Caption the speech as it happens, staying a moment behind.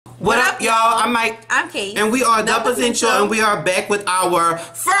up, y'all? I'm Mike. I'm Kate. And we are The Potential, and we are back with our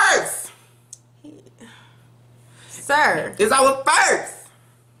first. Sir. It's our first.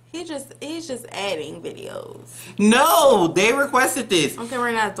 He's just adding videos. No, they requested this. Okay,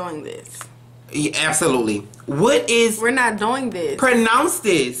 we're not doing this. Yeah, absolutely. What is... We're not doing this. Pronounce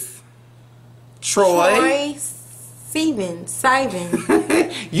this. Troye Sivan.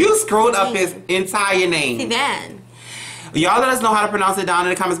 You screwed up his entire name. Sivan. Y'all let us know how to pronounce it down in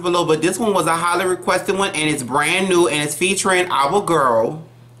the comments below. But this one was a highly requested one, and it's brand new, and it's featuring our girl,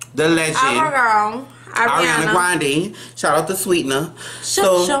 the legend. Our girl. Ariana Grande. Shout out to Sweetener.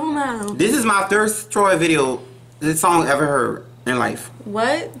 This is my first Troye video, this song ever heard in life.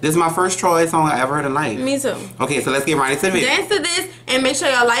 What? This is my first Troye song I ever heard in life. Me too. Okay, so let's get right into it. Dance to this and make sure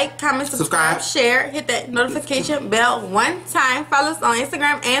y'all like, comment, subscribe, share, hit that notification bell one time. Follow us on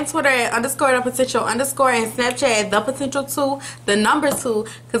Instagram and Twitter at _thepotential_ and Snapchat at thepotential2, the number 2,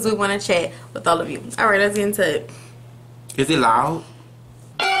 because we want to chat with all of you. Alright, let's get into it. Is it loud?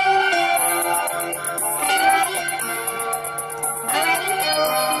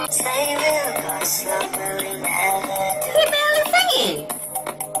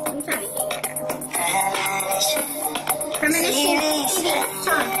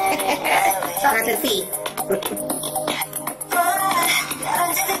 Start to see.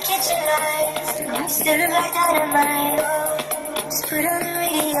 Still like dynamite. Just put on the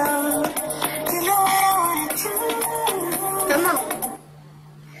radio. You know what I wanna do. Come on.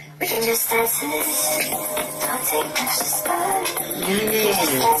 We can just dance to this. Don't take much to start.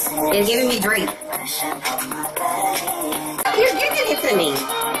 It's giving me drink. You're giving it to me.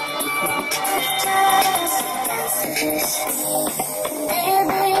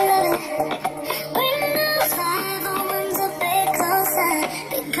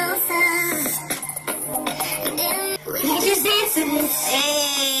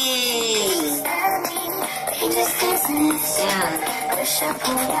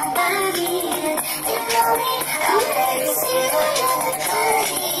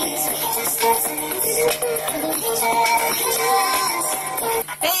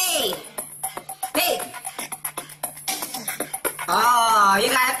 Hey! Hey! Oh, you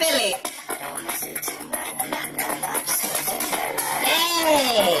gotta feel it.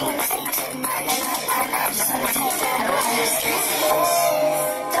 Hey!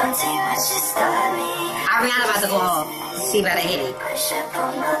 Ariana about to go off. She better hit it.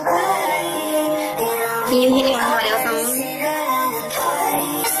 Can you hit it with somebody else on?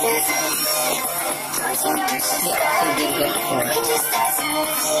 Yeah, she did good for it.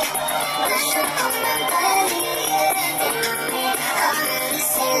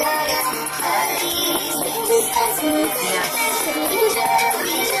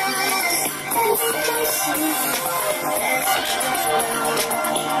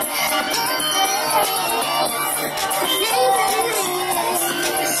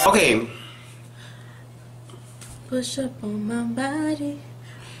 Okay. Push up on my body.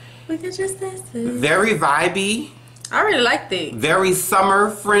 We can just dance to it. Very vibey. I really liked it. Very summer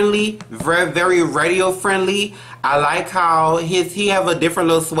friendly. Very radio friendly. I like how he have a different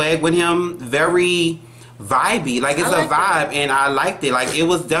little swag with him. Very vibey. Like it's a vibe, and I liked it. Like it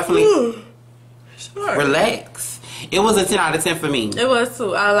was definitely relaxed. It was a 10 out of 10 for me. It was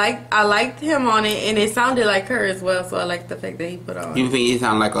too. I liked him on it, and it sounded like her as well. So I liked the fact that he put on. You think it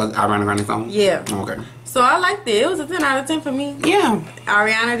sounded like a Ariana Grande song? Yeah. Okay. So I liked it. It was a 10 out of 10 for me. Yeah.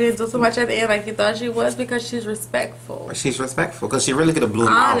 Ariana didn't do so much at the end like you thought she was because she's respectful. She's respectful because she really could have blew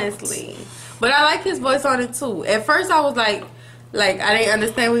him out. Honestly. But I like his voice on it too. At first I was like I didn't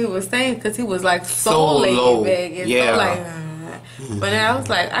understand what he was saying because he was like so laid back and so like. But then I was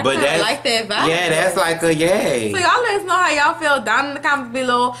like, I kind of like that vibe. Yeah, that's like a yay. So y'all let us know how y'all feel down in the comments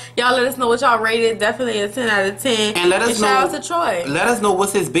below. Y'all let us know what y'all rated. Definitely a 10 out of 10. And let us know. Shout out to Troye. Let us know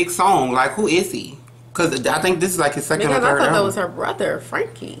what's his big song. Like, who is he? Because I think this is like his second or third album. I thought album. that was her brother,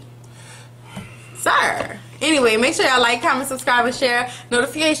 Frankie. Sir. Anyway, make sure y'all like, comment, subscribe, and share.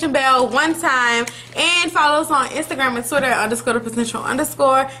 Notification bell one time. And follow us on Instagram and Twitter at _thepotential_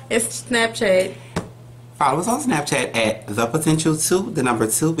 and Snapchat. Follow us on Snapchat at thepotential2, the number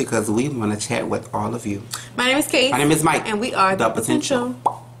 2, because we want to chat with all of you. My name is Kate. My name is Mike. And we are The Potential.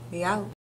 We out.